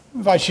I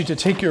invite you to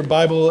take your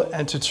Bible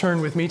and to turn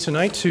with me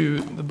tonight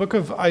to the book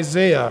of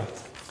Isaiah,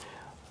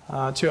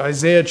 to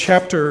Isaiah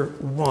chapter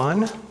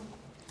 1.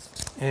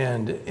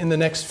 And in the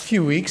next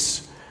few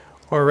weeks,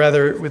 or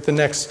rather with the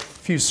next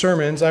few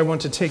sermons, I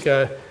want to take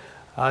a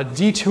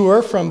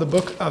detour from the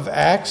book of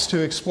Acts to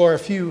explore a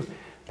few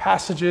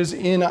passages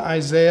in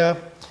Isaiah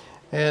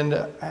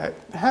and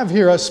have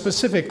here a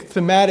specific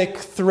thematic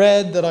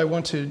thread that I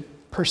want to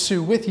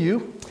pursue with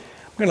you.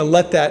 I'm going to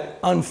let that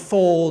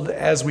unfold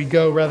as we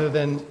go rather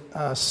than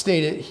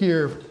state it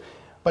here.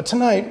 But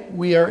tonight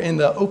we are in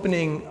the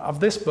opening of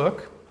this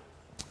book,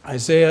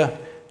 Isaiah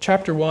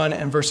chapter 1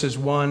 and verses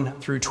 1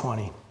 through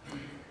 20.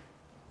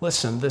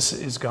 Listen, this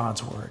is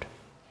God's word.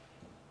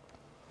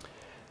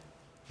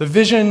 The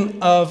vision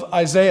of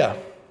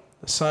Isaiah,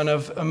 the son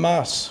of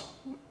Amoz,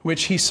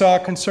 which he saw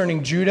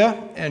concerning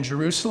Judah and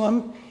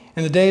Jerusalem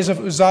in the days of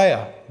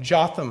Uzziah,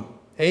 Jotham,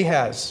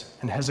 Ahaz,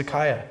 and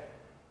Hezekiah,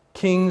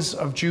 kings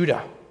of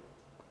Judah.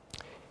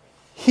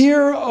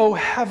 Hear, O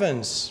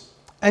heavens,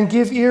 and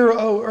give ear,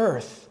 O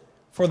earth,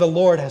 for the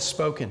Lord has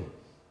spoken.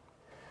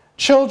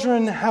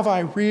 Children have I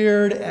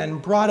reared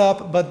and brought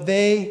up, but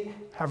they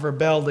have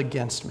rebelled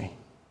against me.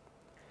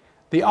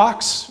 The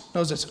ox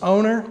knows its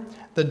owner,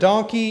 the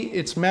donkey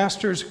its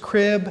master's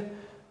crib,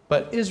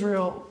 but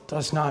Israel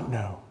does not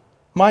know.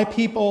 My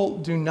people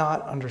do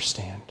not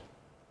understand.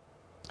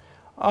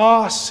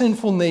 Ah,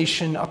 sinful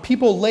nation, a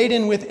people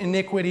laden with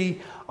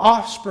iniquity,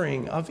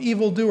 offspring of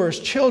evildoers,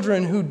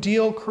 children who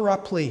deal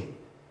corruptly.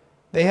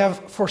 They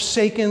have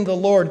forsaken the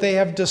Lord. They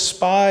have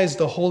despised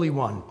the Holy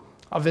One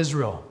of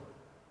Israel.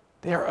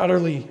 They are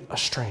utterly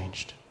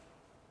estranged.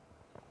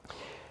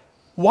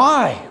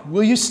 Why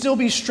will you still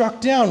be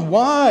struck down?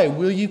 Why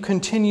will you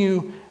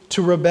continue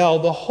to rebel?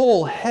 The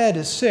whole head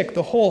is sick,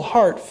 the whole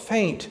heart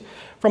faint.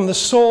 From the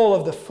sole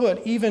of the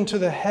foot even to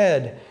the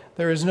head,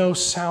 there is no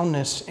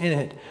soundness in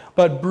it,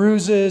 but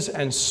bruises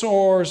and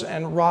sores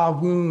and raw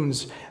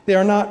wounds. They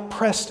are not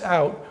pressed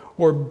out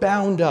or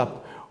bound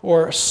up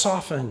or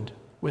softened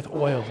with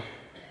oil.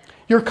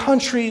 Your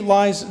country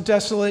lies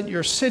desolate.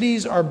 Your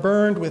cities are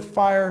burned with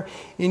fire.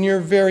 In your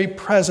very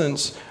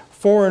presence,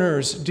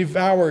 foreigners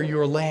devour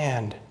your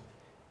land.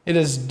 It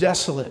is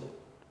desolate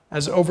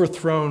as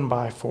overthrown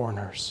by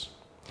foreigners.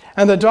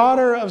 And the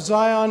daughter of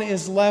Zion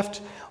is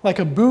left like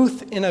a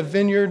booth in a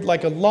vineyard,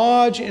 like a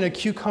lodge in a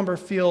cucumber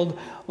field,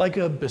 like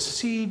a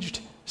besieged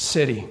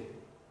city.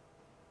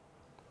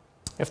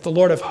 If the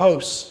Lord of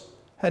hosts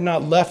had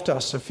not left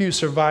us a few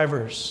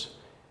survivors,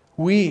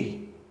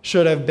 we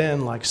should have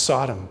been like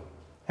Sodom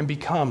and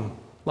become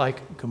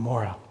like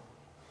Gomorrah.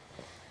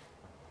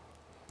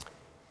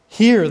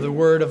 Hear the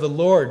word of the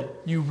Lord,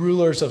 you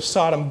rulers of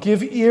Sodom.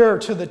 Give ear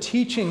to the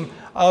teaching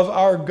of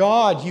our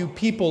God, you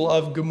people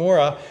of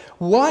Gomorrah.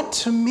 What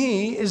to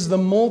me is the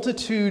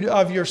multitude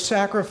of your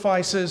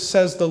sacrifices,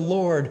 says the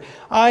Lord.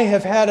 I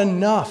have had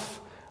enough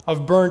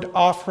of burnt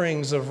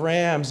offerings of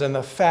rams and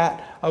the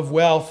fat of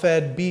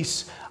well-fed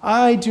beasts.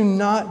 I do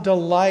not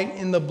delight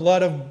in the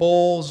blood of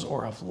bulls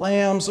or of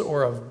lambs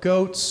or of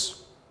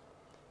goats.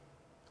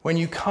 When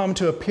you come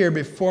to appear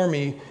before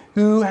me,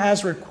 who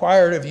has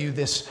required of you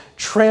this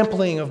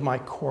trampling of my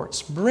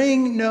courts?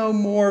 Bring no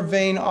more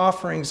vain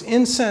offerings.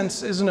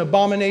 Incense is an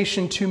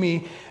abomination to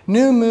me.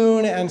 New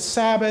moon and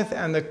Sabbath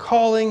and the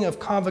calling of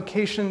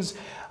convocations.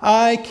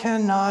 I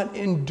cannot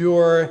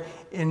endure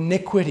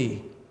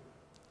iniquity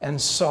and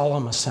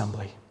solemn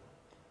assembly.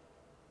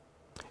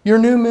 Your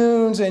new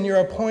moons and your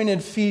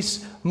appointed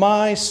feasts,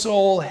 my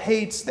soul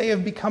hates. They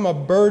have become a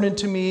burden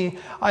to me.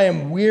 I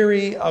am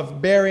weary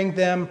of bearing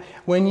them.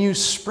 When you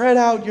spread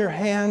out your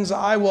hands,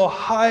 I will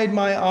hide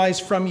my eyes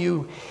from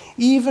you.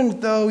 Even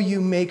though you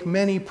make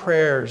many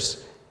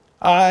prayers,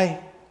 I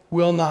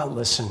will not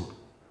listen.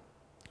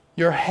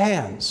 Your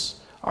hands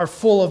are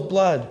full of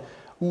blood.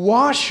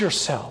 Wash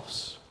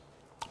yourselves.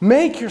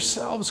 Make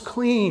yourselves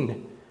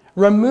clean.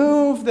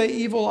 Remove the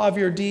evil of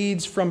your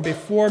deeds from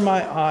before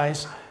my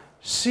eyes.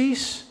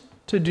 Cease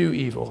to do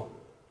evil.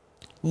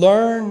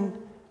 Learn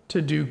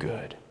to do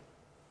good.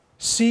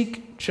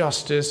 Seek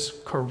justice.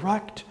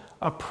 Correct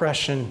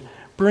oppression.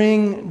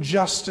 Bring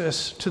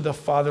justice to the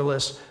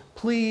fatherless.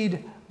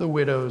 Plead the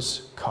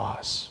widow's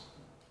cause.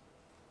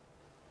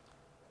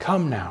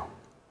 Come now.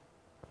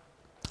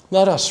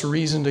 Let us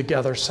reason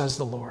together, says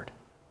the Lord.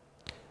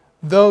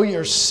 Though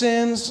your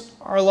sins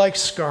are like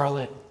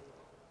scarlet,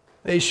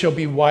 they shall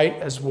be white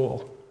as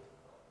wool,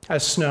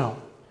 as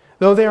snow.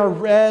 Though they are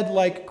red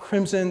like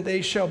crimson,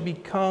 they shall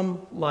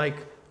become like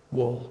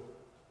wool.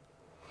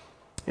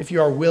 If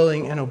you are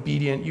willing and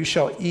obedient, you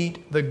shall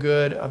eat the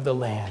good of the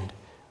land.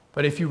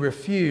 But if you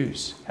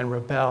refuse and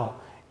rebel,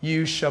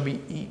 you shall be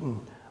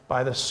eaten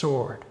by the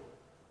sword.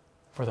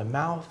 For the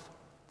mouth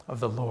of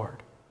the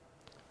Lord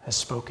has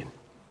spoken.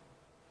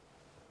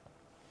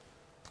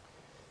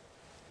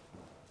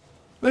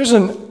 There's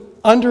an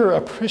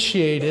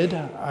underappreciated,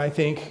 I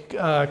think,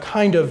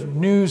 kind of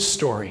news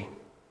story.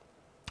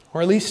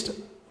 Or at least,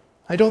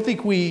 I don't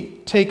think we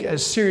take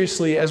as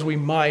seriously as we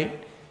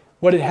might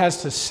what it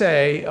has to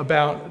say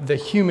about the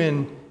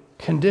human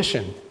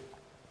condition.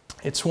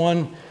 It's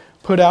one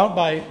put out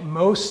by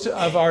most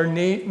of our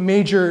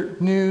major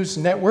news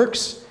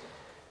networks.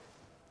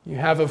 You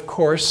have, of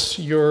course,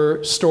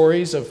 your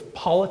stories of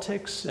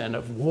politics and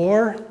of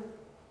war,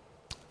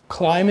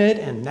 climate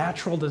and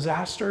natural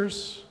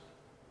disasters,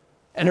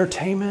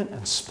 entertainment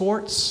and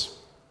sports.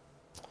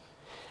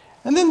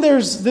 And then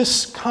there's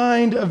this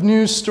kind of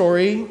news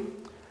story,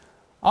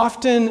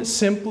 often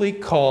simply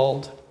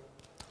called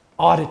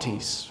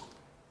oddities.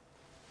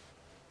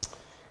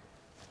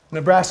 A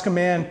Nebraska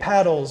man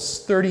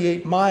paddles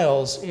 38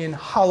 miles in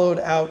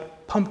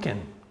hollowed-out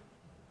pumpkin.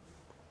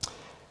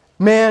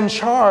 Man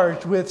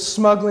charged with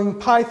smuggling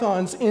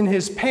pythons in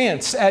his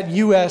pants at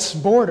U.S.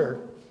 border.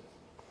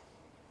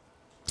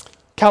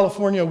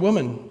 California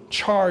woman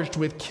charged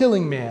with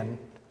killing man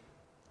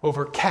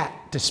over cat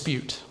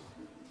dispute.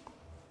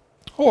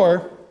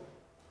 Or,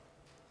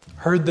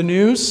 heard the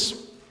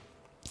news?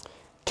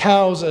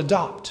 Cows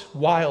adopt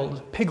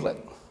wild piglet.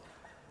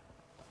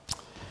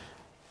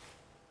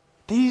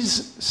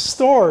 These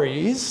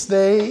stories,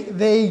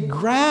 they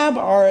grab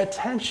our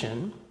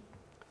attention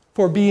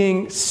for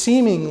being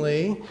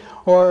seemingly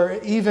or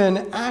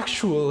even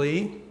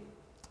actually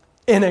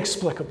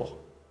inexplicable.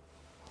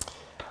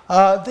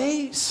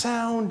 They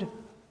sound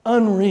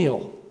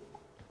unreal.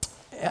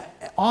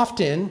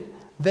 Often,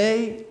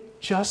 they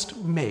just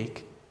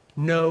make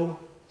no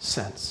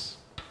sense.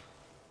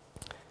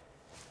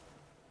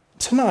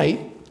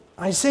 Tonight,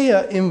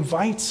 Isaiah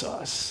invites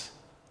us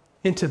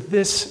into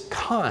this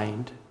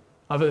kind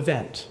of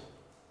event.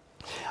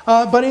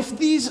 But if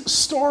these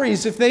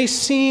stories, if they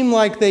seem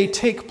like they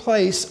take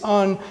place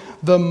on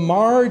the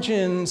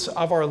margins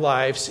of our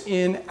lives,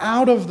 in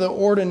out of the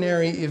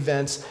ordinary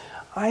events,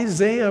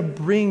 Isaiah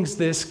brings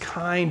this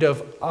kind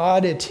of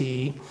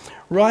oddity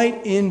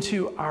right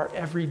into our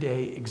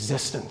everyday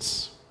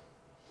existence.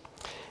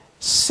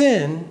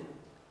 Sin,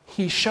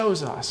 he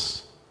shows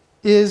us,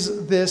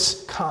 is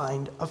this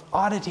kind of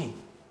oddity.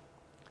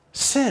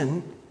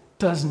 Sin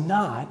does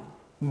not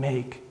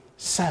make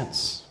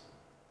sense.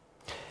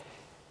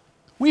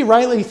 We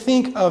rightly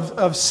think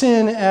of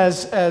sin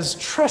as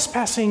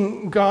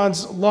trespassing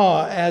God's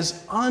law,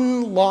 as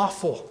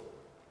unlawful.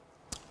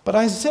 But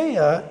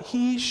Isaiah,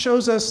 he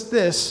shows us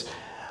this.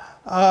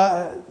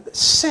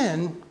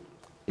 Sin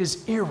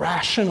is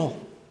irrational.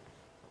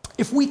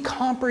 If we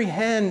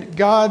comprehend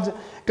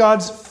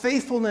God's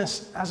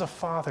faithfulness as a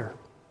father,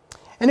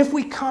 and if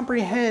we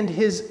comprehend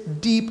his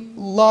deep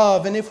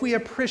love, and if we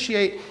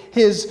appreciate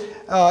his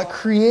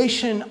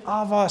creation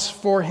of us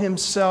for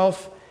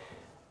himself,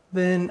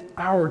 then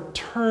our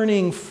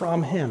turning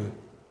from him,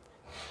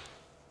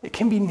 it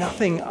can be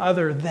nothing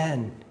other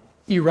than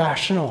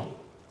irrational.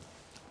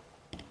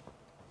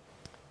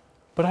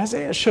 But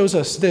Isaiah shows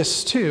us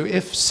this too.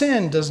 If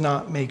sin does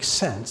not make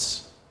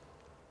sense,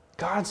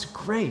 God's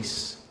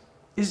grace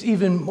is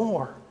even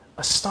more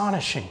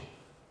astonishing.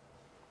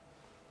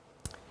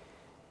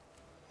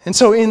 And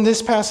so in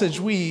this passage,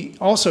 we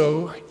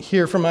also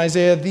hear from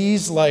Isaiah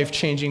these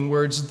life-changing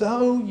words: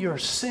 though your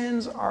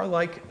sins are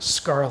like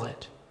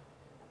scarlet,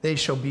 they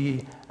shall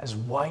be as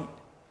white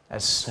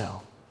as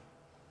snow.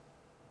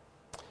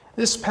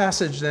 This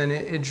passage then,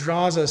 it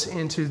draws us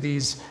into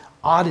these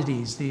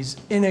oddities, these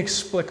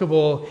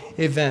inexplicable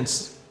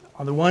events.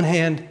 On the one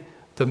hand,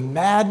 the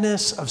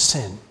madness of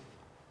sin,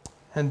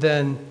 and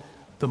then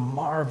the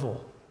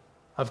marvel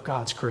of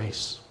God's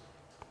grace.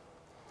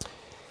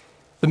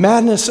 The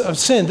madness of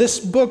sin. This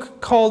book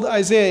called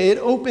Isaiah, it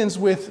opens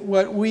with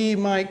what we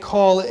might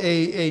call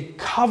a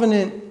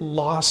covenant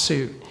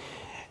lawsuit.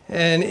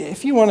 And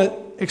if you want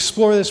to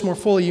explore this more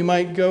fully, you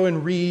might go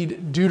and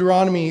read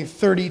Deuteronomy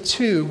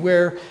 32,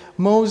 where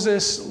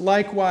Moses,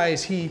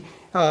 likewise, he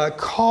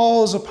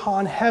calls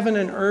upon heaven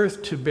and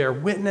earth to bear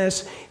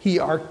witness.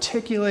 He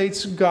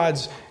articulates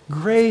God's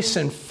grace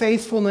and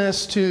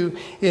faithfulness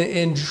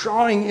in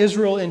drawing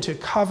Israel into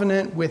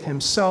covenant with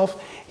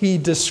himself. He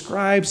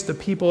describes the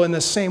people in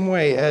the same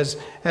way as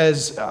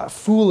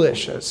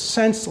foolish, as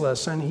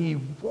senseless, and he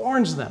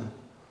warns them.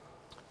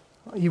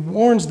 He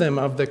warns them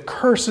of the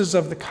curses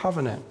of the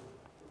covenant.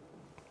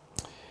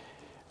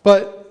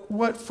 But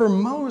what for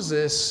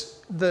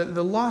Moses, the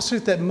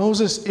lawsuit that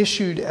Moses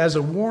issued as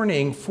a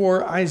warning,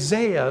 for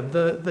Isaiah,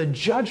 the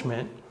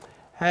judgment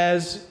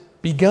has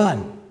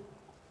begun.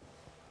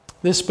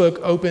 This book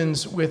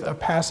opens with a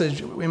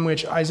passage in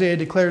which Isaiah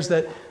declares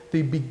that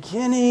the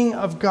beginning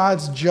of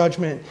God's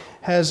judgment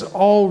has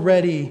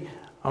already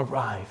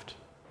arrived.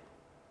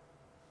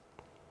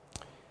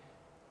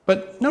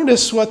 But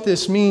notice what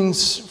this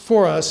means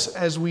for us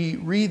as we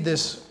read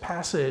this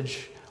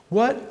passage.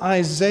 What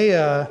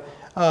Isaiah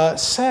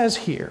says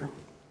here,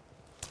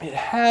 it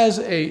has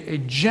a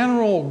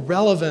general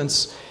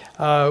relevance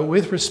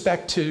with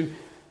respect to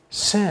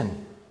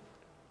sin,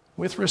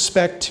 with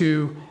respect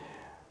to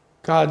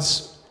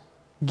God's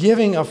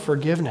giving of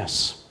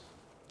forgiveness.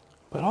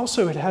 But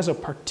also it has a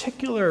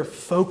particular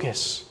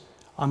focus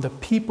on the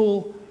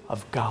people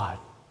of God.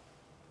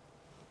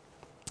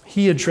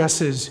 He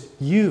addresses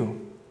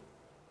you,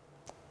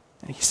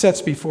 and he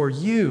sets before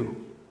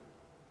you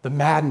the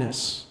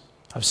madness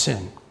of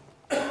sin.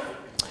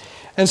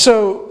 And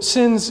so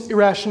sin's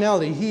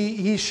irrationality,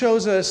 he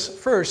shows us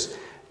first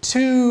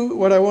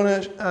what I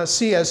want to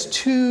see as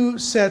two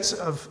sets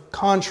of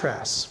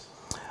contrasts.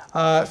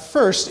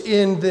 First,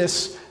 in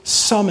this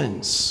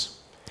summons,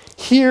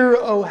 "Hear,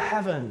 O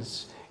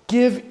heavens,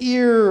 give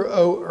ear,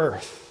 O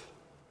earth."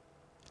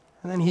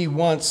 And then he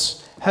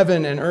wants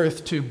heaven and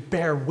earth to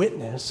bear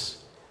witness,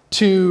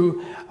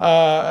 to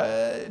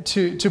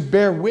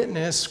bear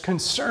witness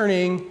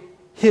concerning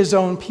his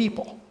own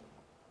people.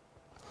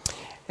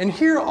 And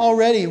here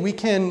already we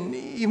can,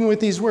 even with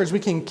these words,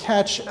 we can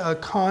catch a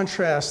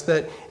contrast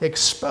that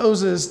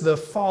exposes the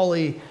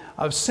folly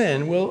of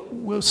sin.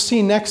 We'll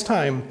see next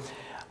time.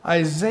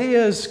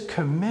 Isaiah's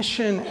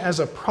commission as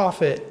a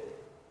prophet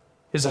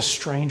is a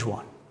strange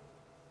one.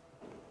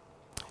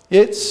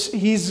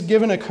 He's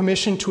given a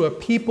commission to a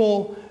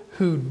people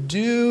who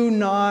do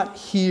not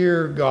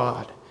hear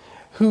God,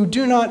 who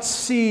do not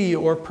see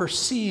or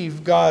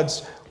perceive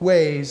God's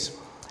ways.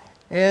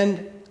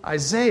 And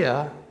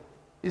Isaiah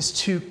is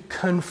to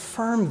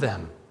confirm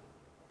them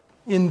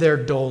in their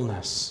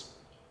dullness.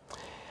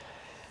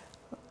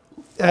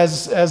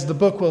 As the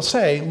book will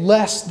say,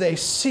 lest they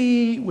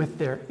see with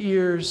their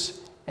ears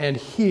and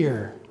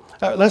hear,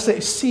 lest they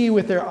see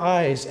with their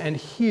eyes and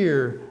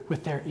hear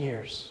with their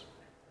ears.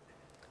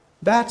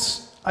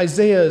 That's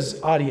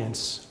Isaiah's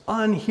audience,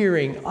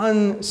 unhearing,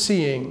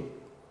 unseeing.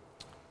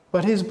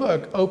 But his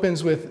book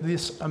opens with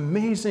this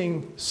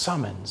amazing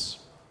summons.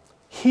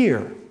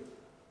 "Hear,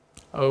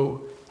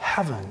 O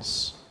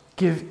heavens,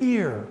 give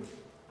ear,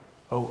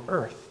 O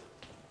earth."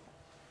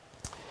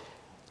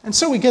 And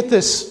so we get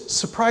this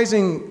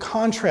surprising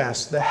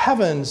contrast. The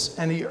heavens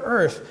and the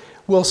earth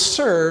will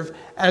serve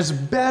as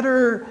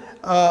better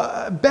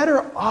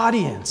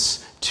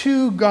audience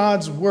to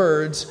God's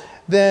words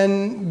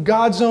than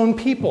God's own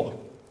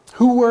people,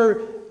 who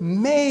were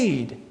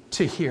made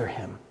to hear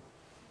him.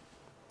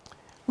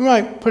 We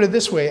might put it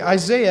this way.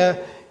 Isaiah,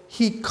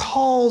 he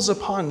calls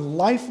upon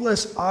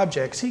lifeless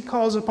objects. He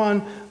calls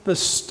upon the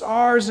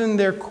stars in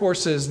their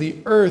courses, the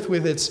earth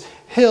with its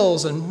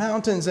hills and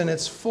mountains and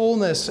its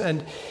fullness.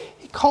 And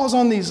he calls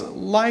on these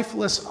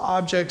lifeless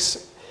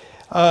objects.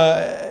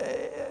 And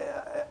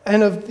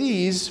of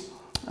these,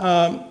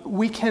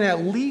 we can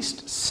at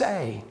least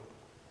say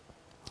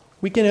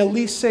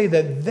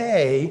that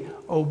they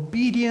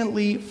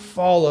obediently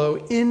follow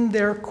in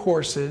their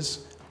courses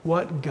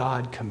what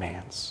God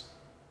commands.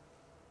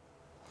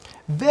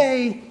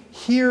 They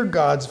hear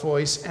God's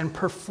voice and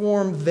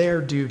perform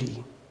their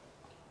duty.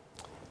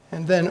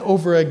 And then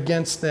over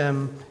against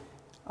them,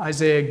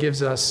 Isaiah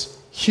gives us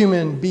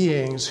human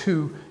beings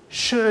who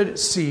should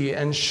see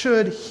and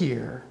should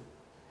hear,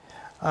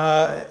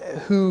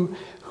 who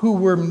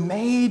were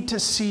made to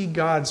see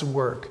God's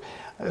work,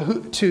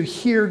 to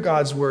hear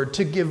God's word,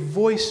 to give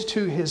voice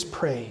to his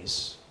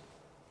praise.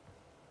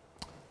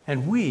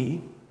 And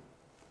we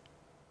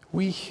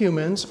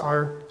humans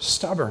are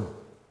stubborn,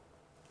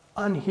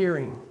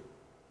 unhearing,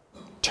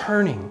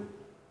 turning.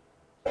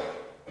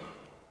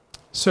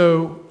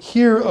 So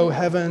hear, O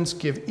heavens,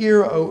 give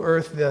ear, O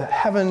earth. The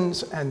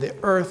heavens and the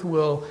earth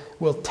will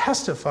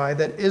testify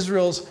that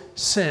Israel's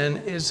sin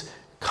is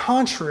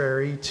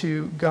contrary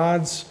to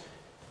God's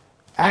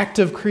act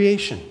of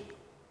creation.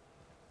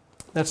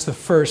 That's the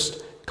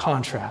first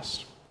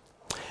contrast.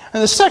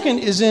 And the second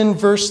is in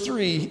verse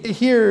 3.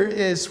 Here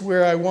is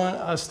where I want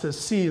us to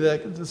see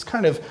this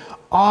kind of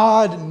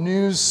odd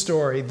news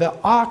story. The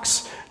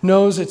ox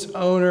knows its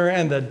owner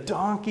and the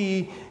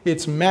donkey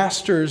its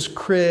master's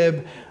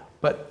crib,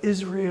 but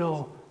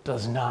Israel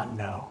does not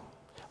know.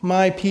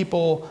 My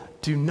people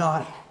do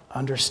not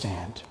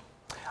understand.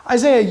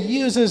 Isaiah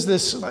uses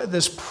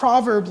this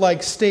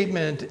proverb-like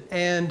statement,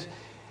 and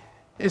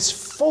it's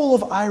full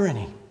of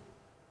irony.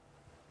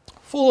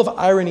 Full of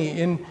irony.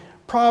 In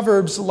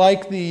proverbs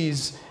like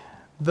these,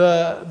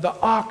 the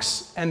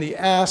ox and the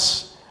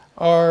ass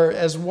are,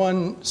 as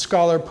one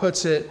scholar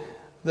puts it,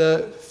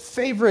 the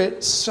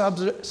favorite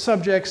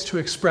subjects to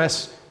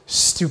express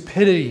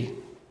stupidity,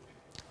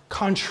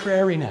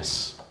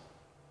 contrariness.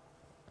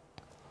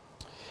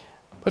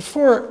 But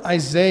for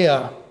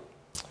Isaiah,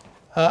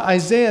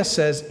 Isaiah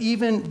says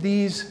even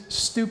these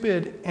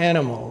stupid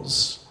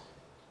animals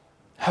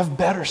have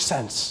better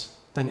sense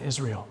than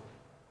Israel.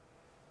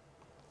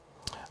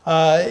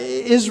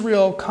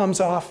 Israel comes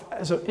off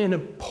in a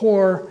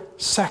poor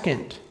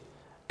second.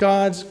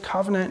 God's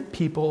covenant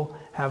people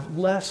have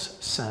less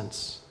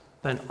sense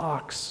than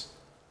ox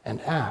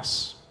and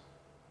ass.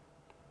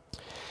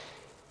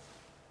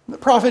 The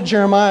prophet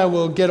Jeremiah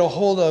will get a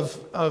hold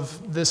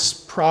of this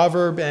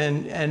proverb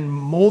and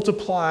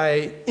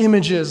multiply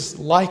images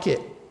like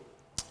it.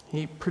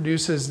 He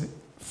produces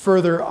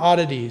further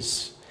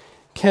oddities.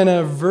 Can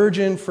a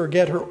virgin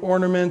forget her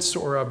ornaments,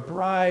 or a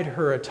bride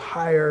her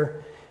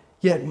attire?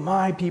 Yet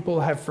my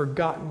people have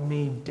forgotten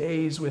me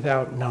days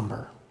without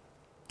number.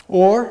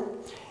 Or,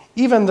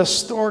 even the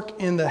stork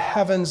in the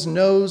heavens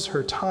knows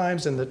her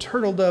times, and the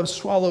turtle dove,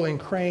 swallow, and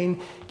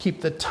crane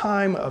keep the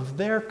time of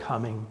their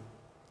coming.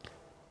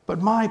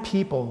 But my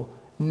people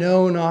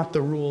know not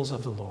the rules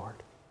of the Lord.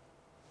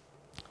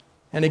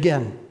 And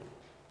again,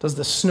 does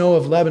the snow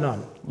of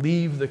Lebanon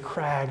leave the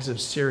crags of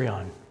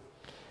Sirion.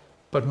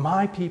 But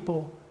my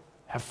people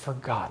have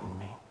forgotten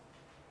me.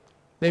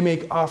 They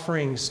make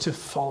offerings to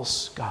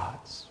false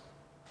gods.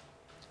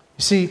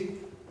 You see,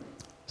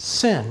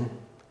 sin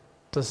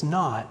does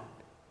not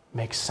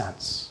make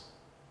sense.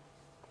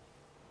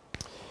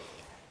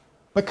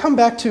 But come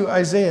back to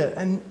Isaiah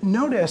and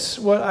notice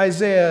what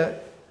Isaiah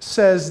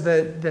says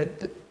that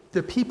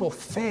the people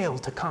fail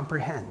to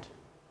comprehend.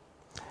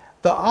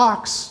 The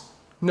ox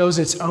knows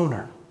its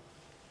owner.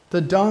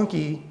 The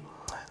donkey,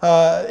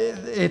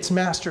 its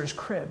master's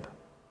crib.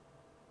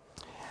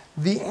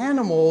 The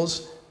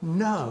animals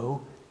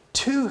know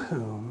to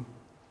whom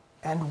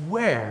and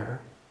where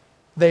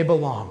they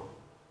belong.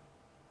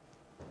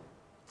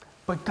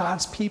 But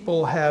God's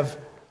people have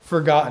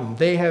forgotten.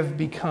 They have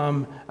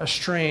become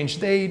estranged.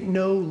 They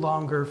no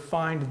longer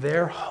find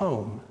their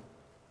home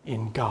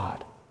in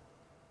God.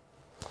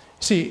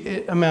 See,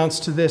 it amounts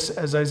to this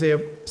as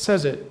Isaiah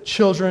says it.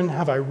 Children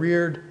have I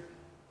reared,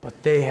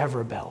 but they have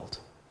rebelled.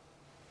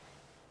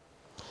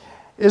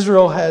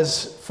 Israel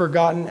has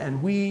forgotten,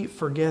 and we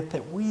forget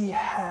that we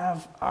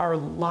have our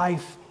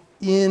life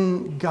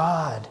in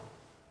God.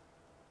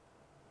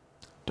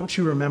 Don't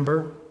you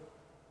remember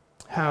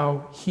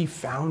how he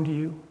found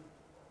you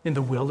in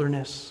the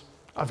wilderness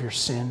of your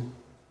sin?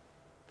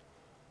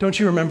 Don't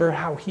you remember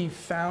how he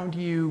found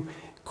you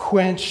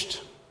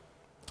quenched,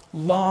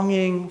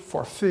 longing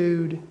for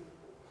food?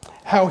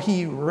 How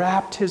he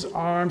wrapped his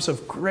arms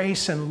of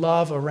grace and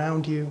love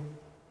around you?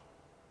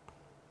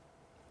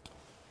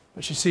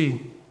 But you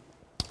see,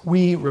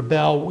 we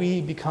rebel, we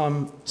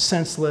become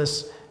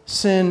senseless.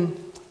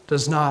 Sin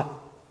does not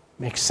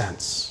make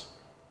sense.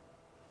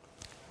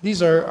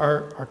 These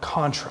are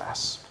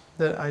contrasts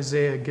that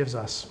Isaiah gives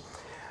us.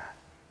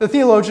 The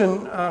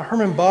theologian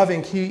Herman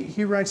Bavinck,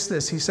 he writes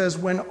this. He says,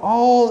 when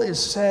all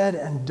is said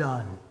and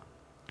done,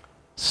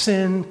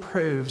 sin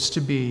proves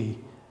to be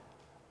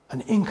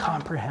an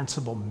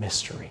incomprehensible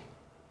mystery.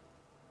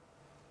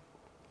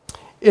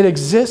 It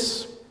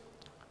exists,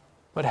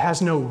 but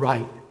has no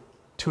right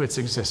to its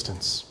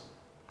existence.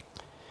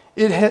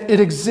 It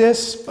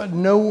exists, but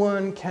no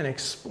one can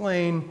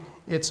explain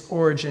its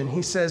origin.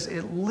 He says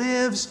it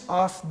lives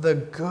off the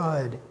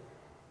good,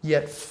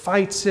 yet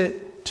fights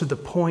it to the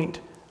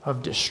point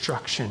of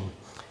destruction.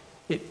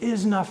 It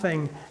is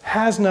nothing,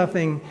 has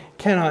nothing,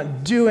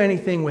 cannot do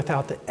anything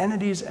without the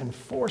entities and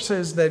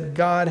forces that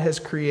God has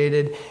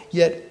created,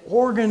 yet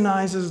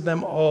organizes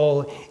them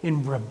all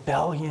in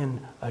rebellion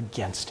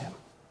against him.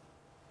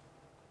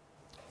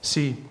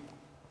 See,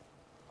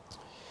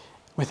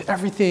 with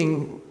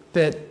everything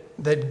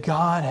that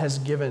God has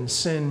given,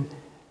 sin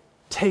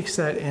takes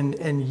that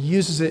and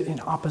uses it in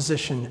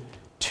opposition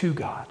to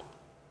God.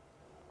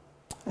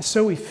 And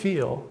so we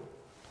feel,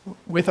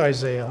 with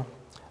Isaiah,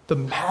 the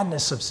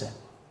madness of sin.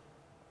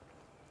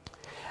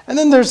 And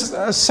then there's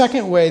a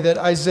second way that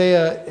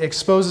Isaiah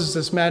exposes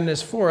this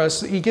madness for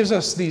us. He gives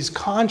us these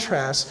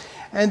contrasts,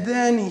 and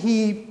then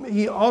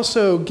he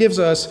also gives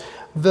us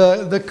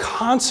the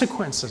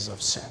consequences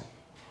of sin.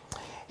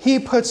 He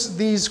puts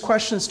these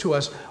questions to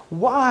us.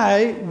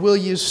 Why will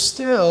you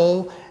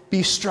still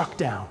be struck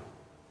down?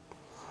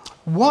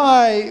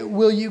 Why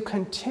will you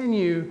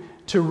continue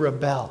to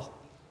rebel?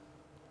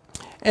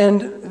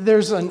 And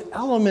there's an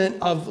element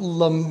of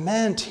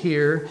lament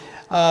here,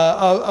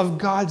 of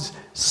God's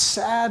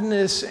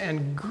sadness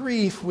and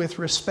grief with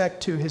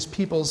respect to his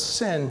people's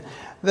sin,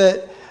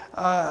 that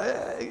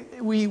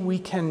we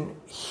can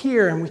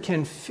hear and we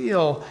can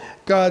feel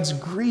God's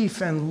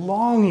grief and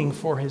longing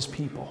for his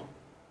people.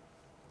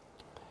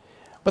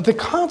 But the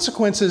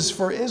consequences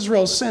for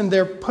Israel's sin,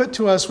 they're put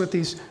to us with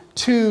these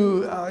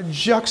two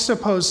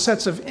juxtaposed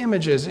sets of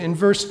images. In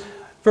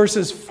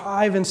verses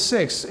 5 and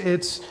 6,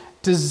 it's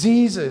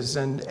diseases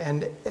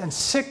and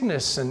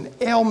sickness and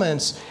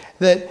ailments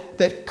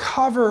that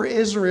cover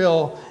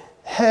Israel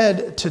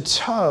head to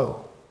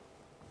toe.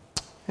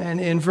 And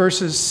in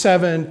verses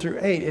 7 through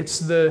 8, it's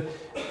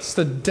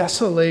the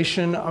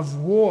desolation of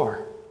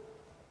war.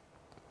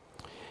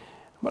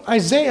 But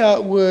Isaiah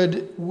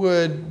would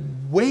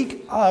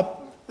wake up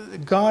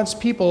God's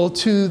people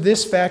to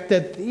this fact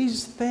that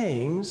these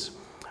things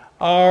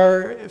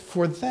are,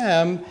 for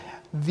them,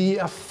 the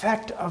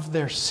effect of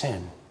their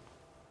sin,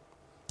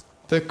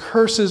 the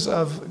curses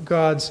of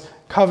God's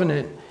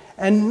covenant,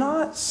 and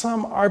not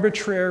some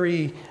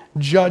arbitrary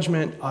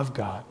judgment of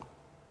God.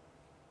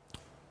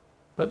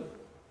 But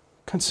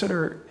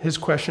consider his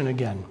question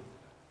again.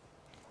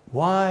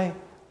 Why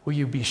will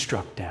you be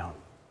struck down?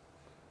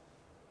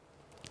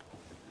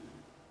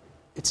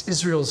 It's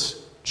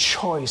Israel's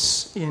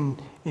choice in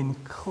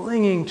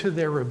clinging to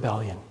their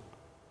rebellion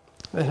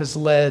that has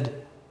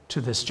led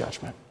to this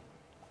judgment.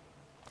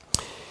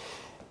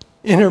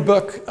 In her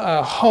book,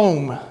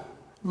 Home,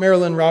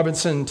 Marilyn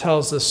Robinson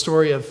tells the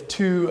story of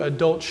two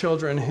adult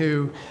children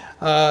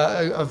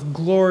of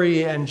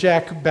Glory and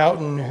Jack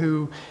Boughton,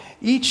 who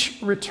each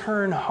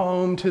return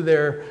home to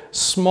their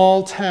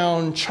small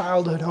town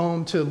childhood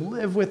home to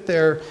live with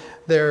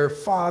their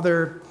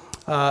father,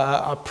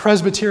 a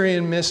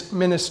Presbyterian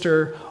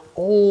minister,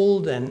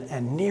 old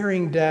and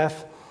nearing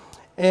death.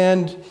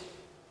 And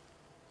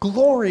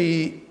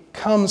Glory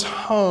comes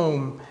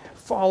home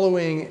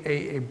following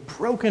a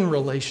broken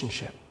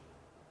relationship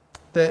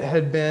that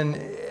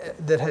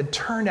had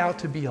turned out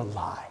to be a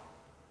lie.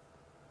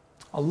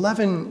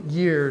 11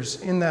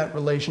 years in that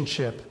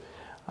relationship,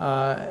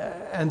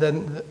 and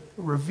then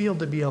revealed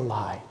to be a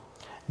lie.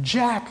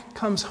 Jack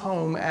comes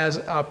home as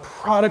a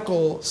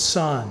prodigal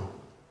son,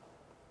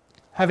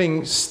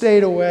 having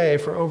stayed away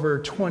for over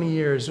 20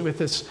 years with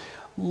this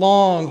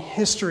long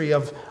history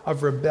of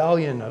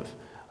rebellion,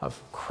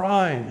 of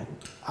crime and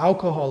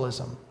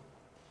alcoholism.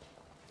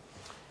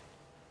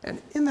 And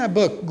in that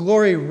book,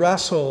 Glory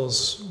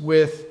wrestles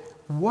with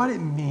what it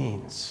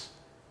means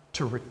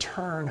to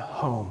return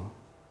home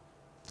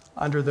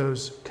under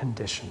those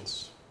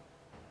conditions.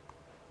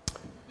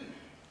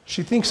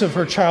 She thinks of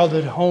her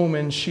childhood home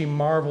and she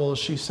marvels.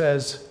 She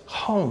says,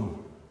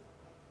 home.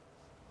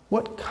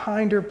 What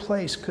kinder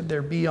place could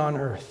there be on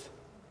earth?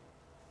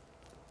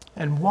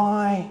 And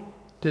why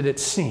did it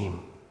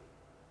seem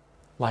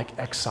like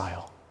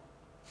exile?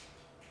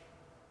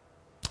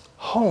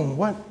 Home,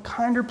 what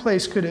kinder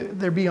place could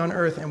there be on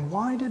earth? And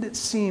why did it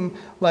seem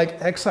like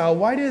exile?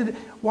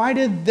 Why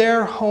did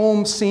their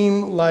home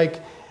seem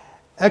like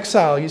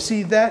exile? You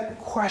see, that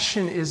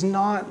question is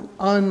not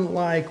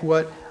unlike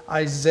what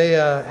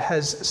Isaiah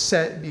has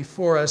set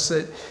before us,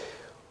 that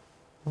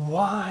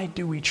why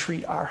do we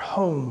treat our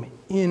home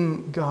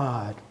in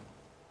God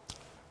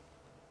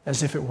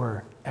as if it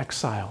were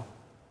exile,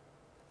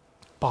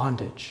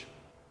 bondage?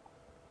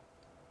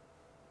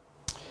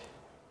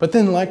 But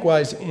then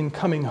likewise, in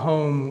coming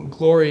home,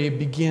 Glory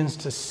begins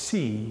to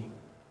see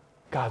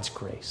God's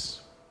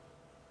grace.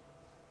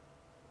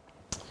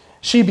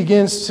 She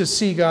begins to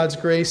see God's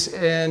grace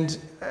and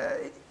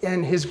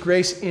his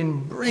grace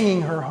in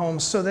bringing her home,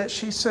 so that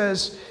she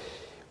says,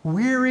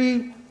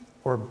 weary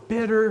or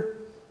bitter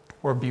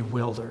or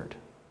bewildered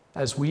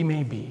as we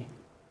may be,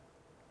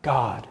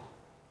 God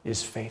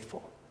is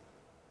faithful.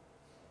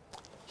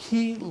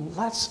 He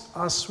lets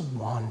us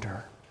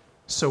wander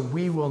so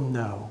we will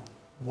know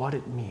what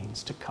it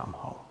means to come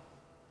home.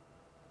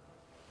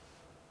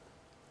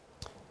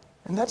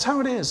 And that's how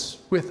it is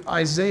with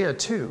Isaiah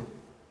too.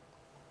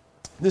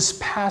 This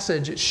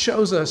passage, it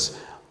shows us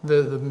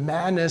the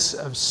madness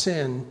of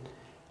sin,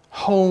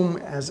 home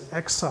as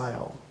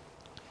exile.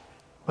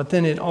 But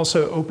then it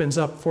also opens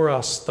up for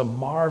us the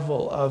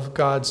marvel of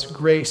God's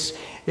grace.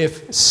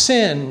 If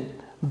sin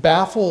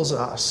baffles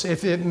us,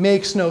 if it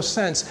makes no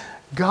sense,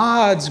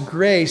 God's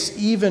grace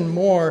even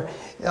more,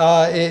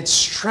 it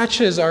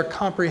stretches our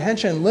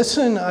comprehension.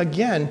 Listen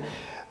again.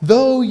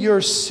 Though your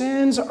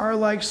sins are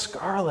like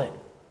scarlet,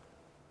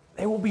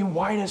 they will be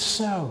white as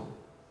snow.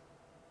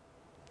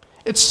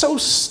 It's so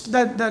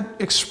that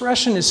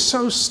expression is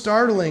so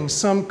startling.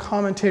 Some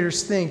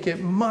commentators think it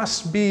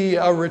must be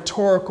a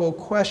rhetorical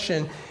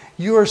question.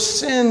 Your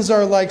sins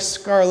are like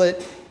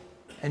scarlet,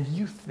 and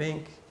you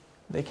think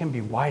they can be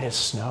white as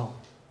snow.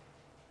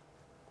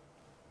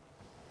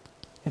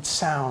 It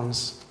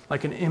sounds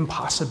like an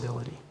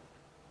impossibility.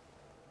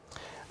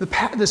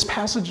 This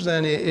passage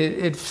then,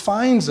 it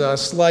finds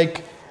us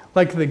like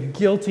the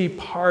guilty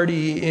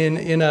party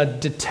in a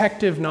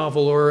detective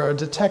novel or a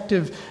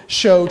detective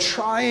show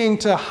trying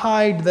to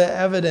hide the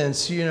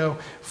evidence,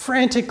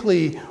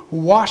 frantically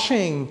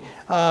washing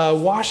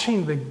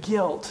the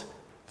guilt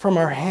from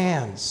our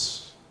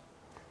hands,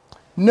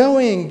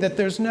 knowing that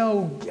there's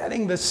no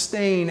getting the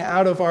stain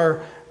out of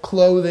our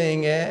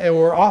clothing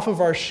or off of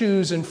our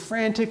shoes, and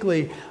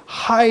frantically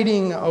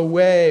hiding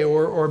away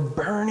or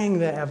burning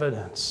the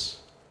evidence.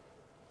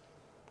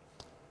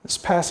 This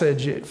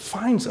passage, it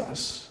finds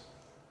us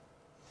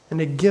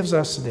and it gives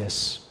us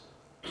this: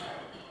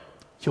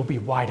 you'll be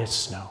white as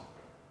snow.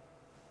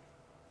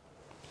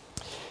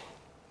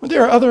 But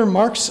there are other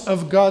marks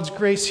of God's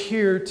grace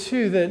here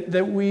too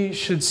that we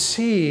should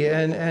see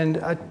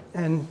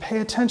and pay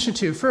attention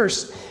to.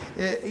 First,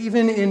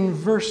 even in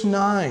verse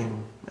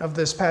 9 of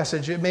this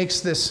passage,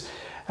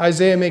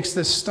 Isaiah makes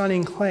this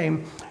stunning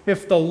claim: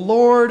 if the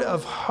Lord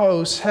of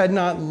hosts had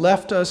not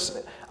left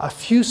us a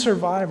few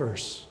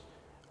survivors,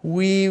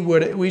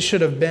 we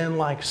should have been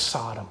like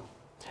Sodom.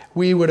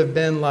 We would have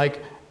been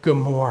like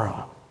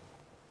Gomorrah.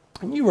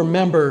 And you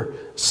remember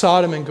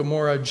Sodom and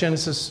Gomorrah,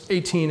 Genesis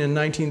 18 and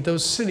 19,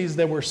 those cities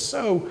that were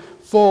so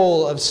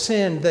full of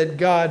sin that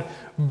God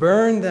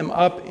burned them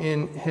up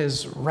in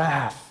his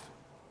wrath,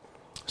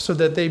 so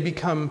that they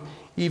become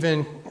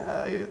even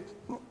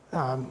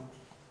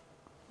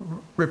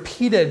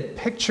repeated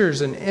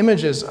pictures and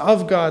images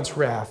of God's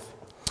wrath.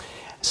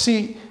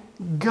 See,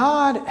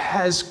 God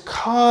has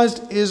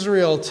caused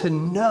Israel to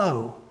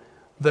know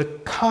the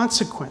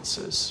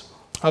consequences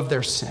of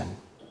their sin.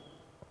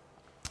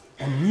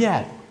 And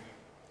yet,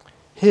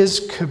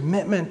 his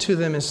commitment to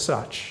them is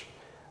such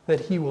that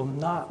he will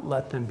not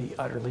let them be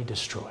utterly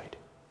destroyed.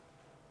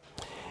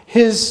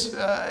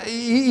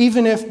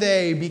 Even if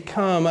they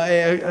become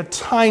a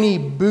tiny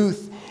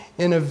booth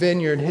in a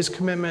vineyard, his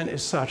commitment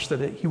is such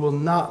that he will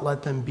not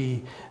let them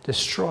be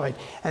destroyed.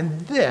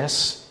 And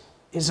this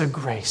is a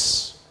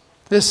grace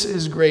This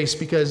is grace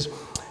because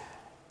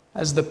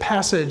as the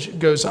passage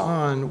goes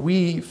on,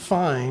 we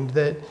find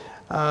that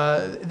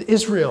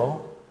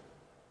Israel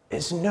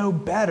is no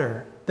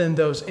better than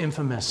those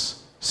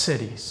infamous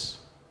cities.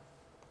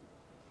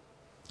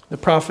 The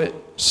prophet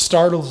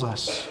startles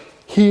us.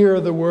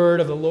 Hear the word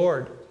of the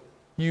Lord,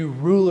 you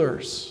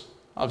rulers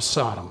of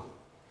Sodom.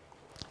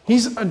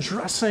 He's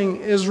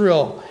addressing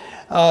Israel.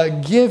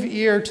 Give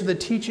ear to the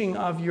teaching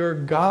of your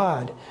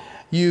God,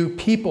 you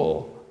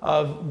people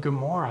of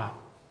Gomorrah.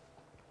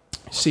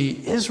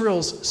 See,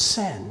 Israel's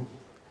sin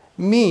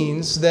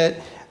means that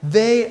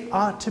they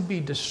ought to be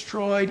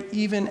destroyed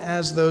even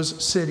as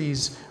those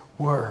cities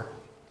were.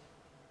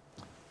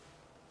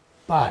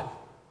 But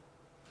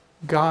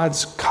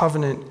God's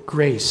covenant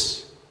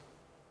grace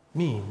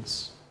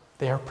means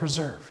they are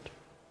preserved,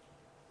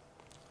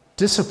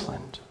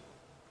 disciplined,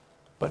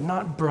 but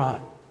not brought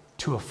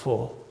to a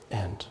full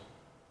end.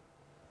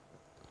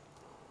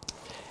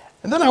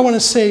 And then I want to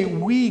say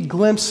we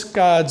glimpse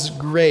God's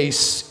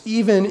grace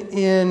even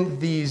in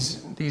these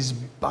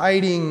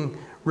biting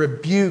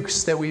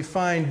rebukes that we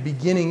find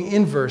beginning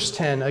in verse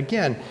 10.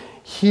 Again,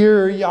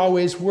 hear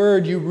Yahweh's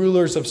word, you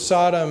rulers of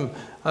Sodom,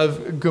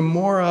 of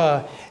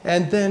Gomorrah.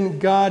 And then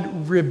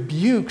God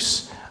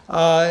rebukes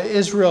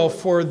Israel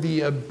for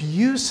the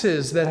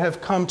abuses that have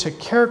come to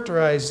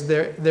characterize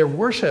their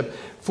worship,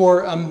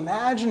 for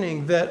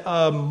imagining that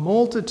a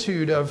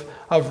multitude of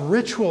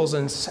rituals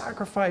and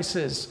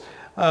sacrifices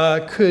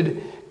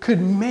could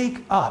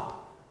make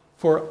up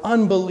for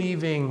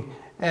unbelieving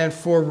and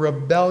for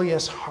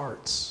rebellious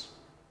hearts,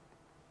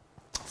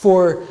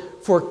 for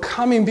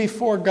coming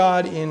before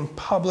God in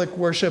public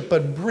worship,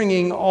 but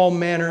bringing all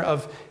manner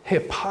of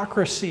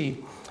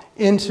hypocrisy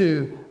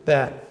into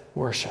that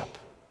worship.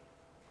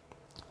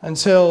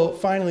 Until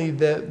finally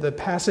the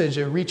passage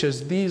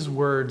reaches these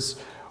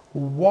words,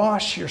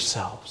 wash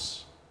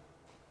yourselves,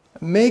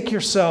 make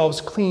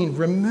yourselves clean,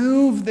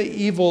 remove the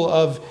evil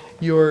of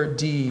your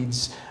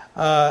deeds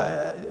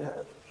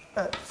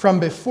from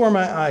before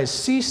my eyes.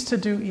 Cease to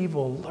do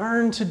evil,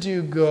 learn to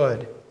do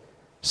good,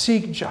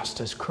 seek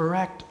justice,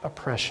 correct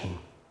oppression.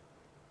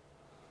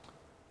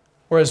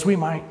 Or as we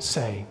might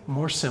say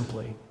more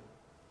simply,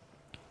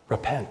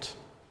 repent.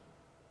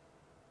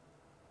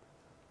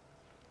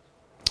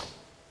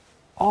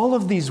 All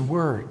of these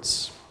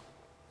words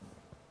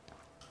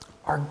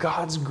are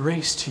God's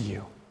grace to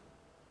you.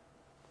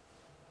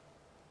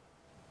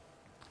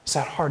 Is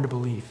that hard to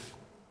believe?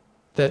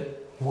 That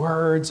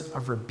words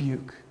of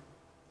rebuke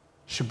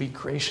should be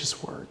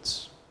gracious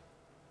words.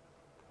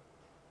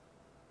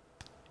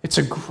 It's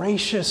a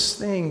gracious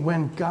thing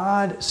when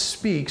God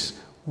speaks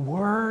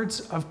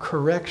words of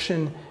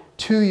correction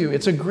to you.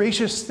 It's a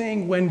gracious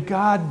thing when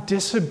God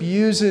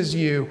disabuses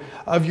you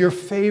of your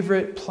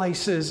favorite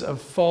places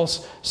of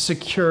false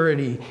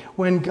security,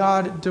 when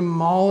God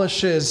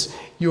demolishes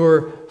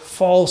your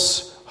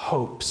false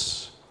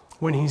hopes,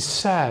 when he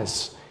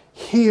says,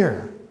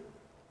 hear,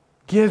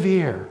 give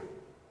ear,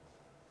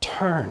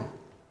 turn,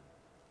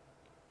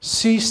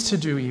 cease to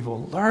do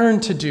evil, learn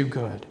to do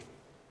good.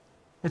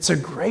 It's a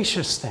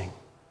gracious thing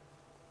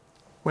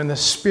when the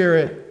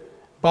Spirit,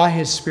 by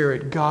his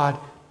Spirit, God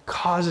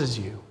causes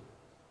you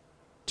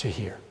to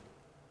hear.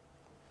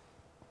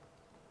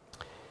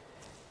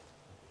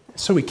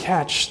 So we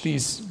catch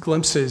these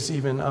glimpses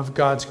even of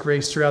God's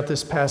grace throughout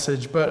this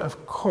passage, but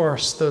of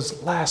course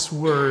those last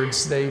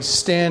words, they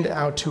stand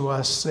out to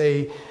us.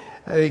 They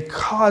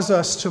cause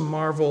us to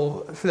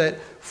marvel that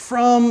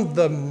from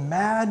the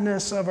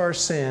madness of our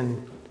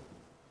sin,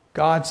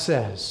 God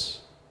says,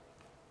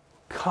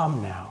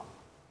 come now,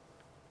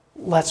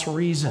 let's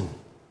reason.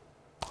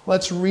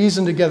 Let's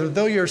reason together.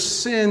 Though your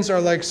sins are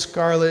like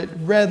scarlet,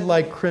 red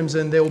like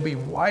crimson, they will be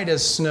white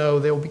as snow.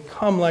 They will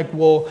become like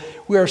wool.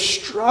 We are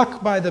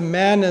struck by the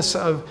madness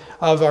of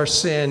our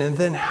sin, and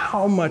then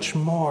how much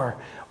more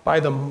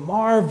by the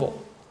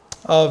marvel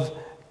of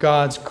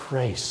God's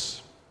grace.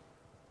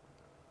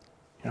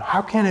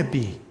 How can it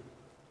be?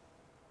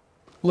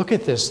 Look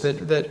at this,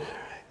 that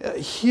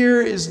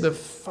here is the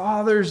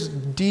Father's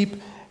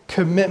deep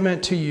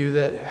commitment to you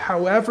that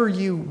however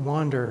you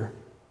wander,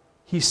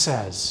 he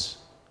says,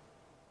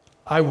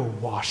 I will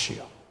wash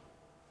you.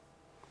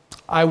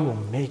 I will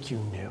make you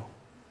new.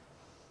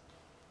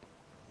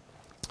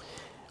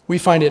 We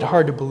find it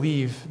hard to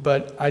believe,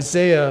 but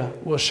Isaiah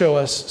will show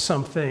us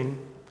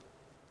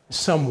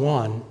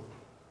someone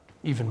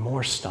even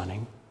more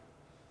stunning.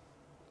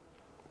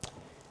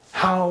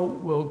 How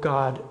will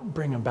God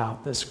bring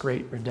about this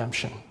great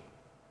redemption?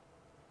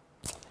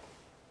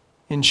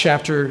 In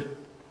chapter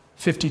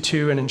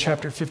 52 and in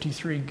chapter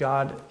 53,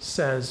 God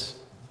says,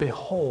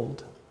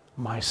 behold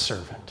my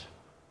servant.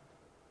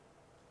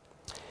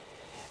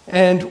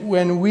 And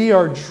when we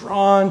are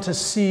drawn to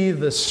see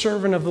the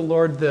servant of the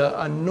Lord, the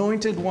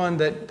anointed one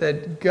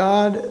that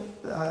God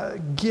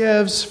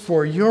gives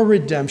for your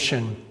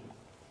redemption,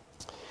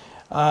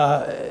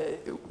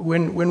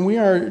 when we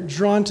are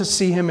drawn to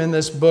see him in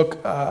this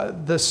book,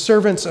 the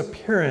servant's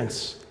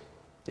appearance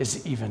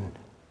is even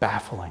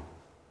baffling.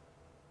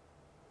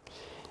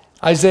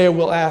 Isaiah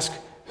will ask,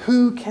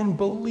 Who can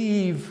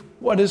believe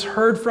what is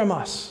heard from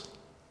us?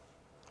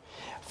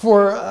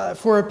 For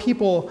a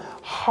people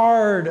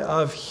hard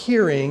of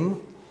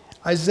hearing,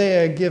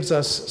 Isaiah gives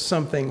us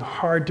something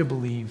hard to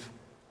believe.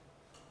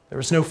 There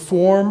was no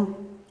form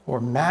or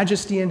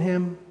majesty in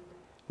him,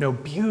 no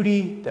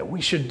beauty that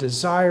we should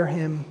desire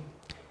him.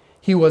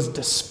 He was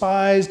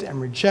despised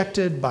and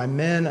rejected by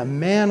men, a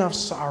man of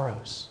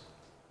sorrows.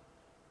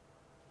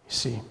 You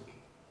see,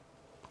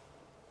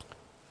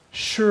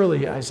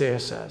 surely, Isaiah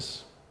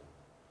says,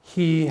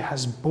 he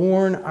has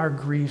borne our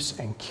griefs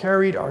and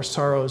carried our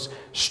sorrows,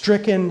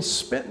 stricken,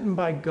 smitten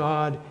by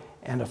God,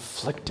 and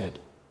afflicted.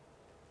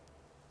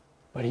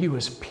 But he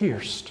was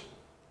pierced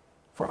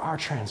for our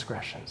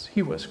transgressions.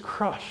 He was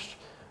crushed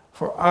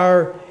for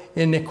our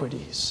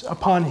iniquities.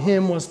 Upon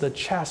him was the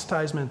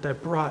chastisement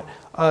that brought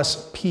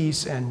us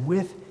peace, and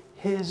with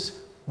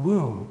his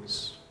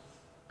wounds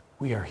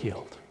we are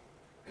healed.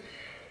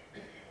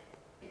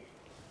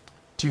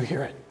 Do you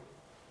hear it?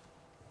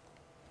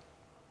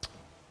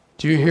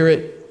 Do you hear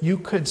it? You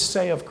could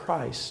say of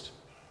Christ,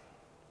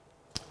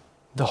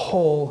 the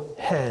whole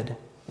head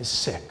is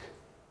sick.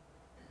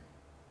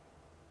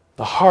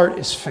 The heart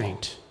is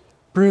faint,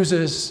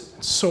 bruises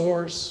and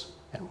sores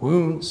and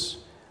wounds,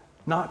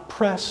 not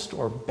pressed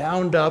or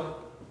bound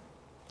up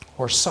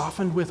or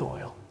softened with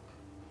oil.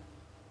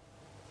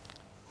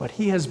 But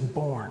he has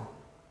borne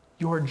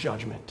your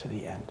judgment to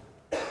the end.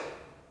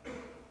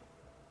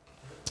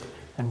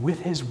 And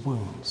with his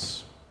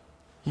wounds,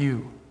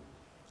 you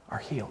are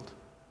healed.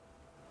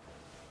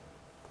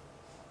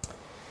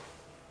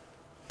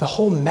 The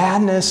whole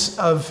madness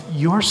of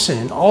your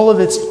sin, all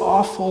of its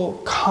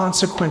awful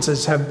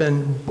consequences have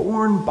been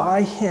borne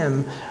by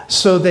him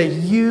so that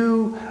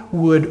you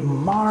would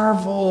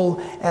marvel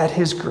at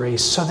his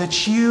grace, so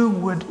that you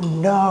would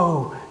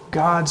know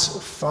God's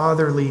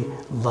fatherly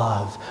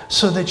love,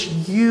 so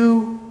that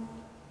you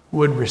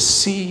would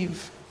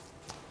receive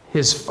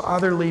his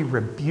fatherly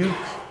rebuke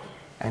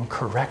and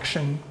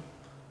correction,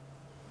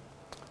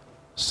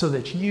 so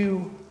that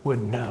you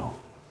would know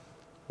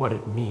what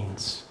it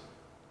means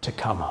to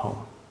come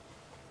home.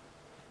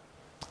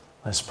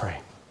 Let's pray.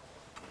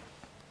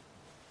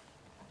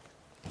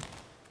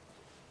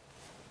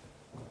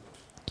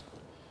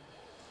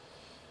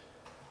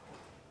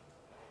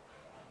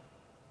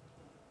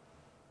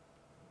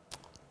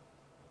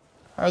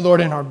 Our Lord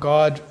and our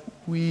God,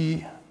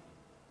 we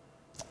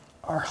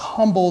are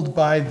humbled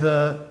by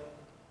the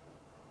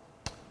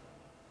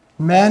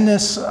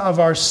madness of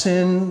our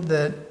sin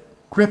that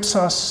grips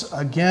us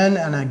again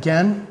and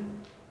again,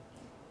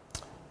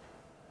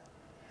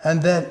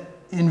 and that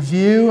in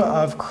view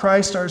of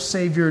Christ our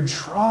Savior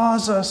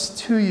draws us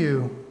to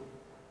you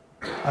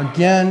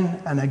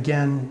again and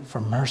again for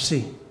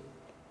mercy.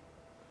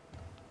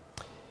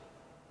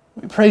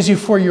 We praise you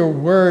for your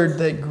word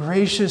that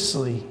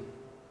graciously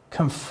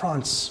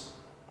confronts,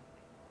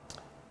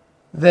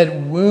 that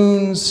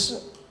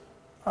wounds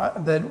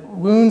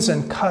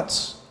and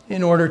cuts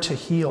in order to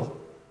heal.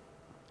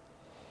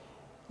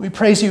 We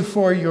praise you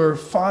for your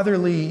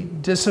fatherly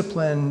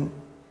discipline,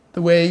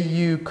 the way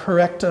you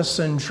correct us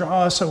and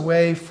draw us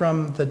away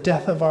from the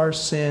death of our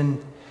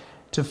sin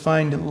to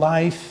find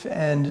life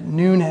and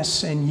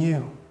newness in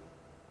you.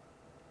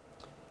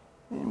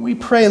 We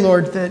pray,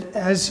 Lord, that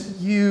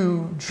as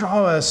you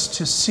draw us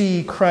to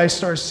see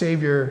Christ our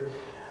Savior,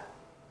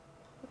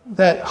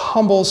 that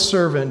humble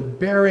servant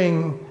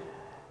bearing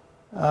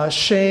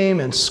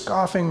shame and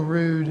scoffing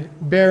rude,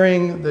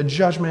 bearing the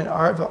judgment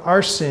of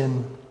our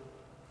sin,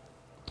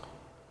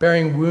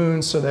 bearing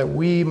wounds so that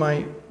we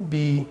might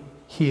be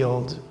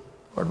healed.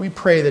 Lord, we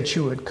pray that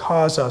you would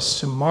cause us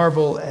to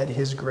marvel at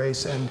his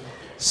grace, and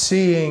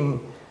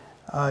seeing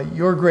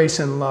your grace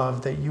and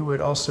love, that you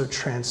would also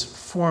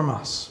transform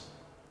us.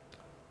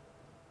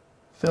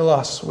 Fill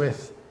us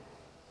with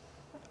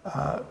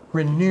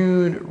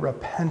renewed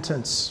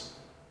repentance.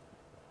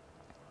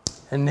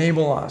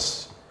 Enable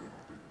us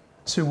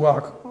to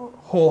walk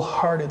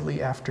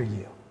wholeheartedly after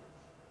you.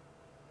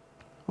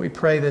 We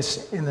pray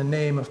this in the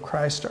name of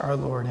Christ our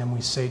Lord, and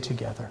we say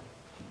together,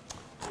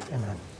 amen.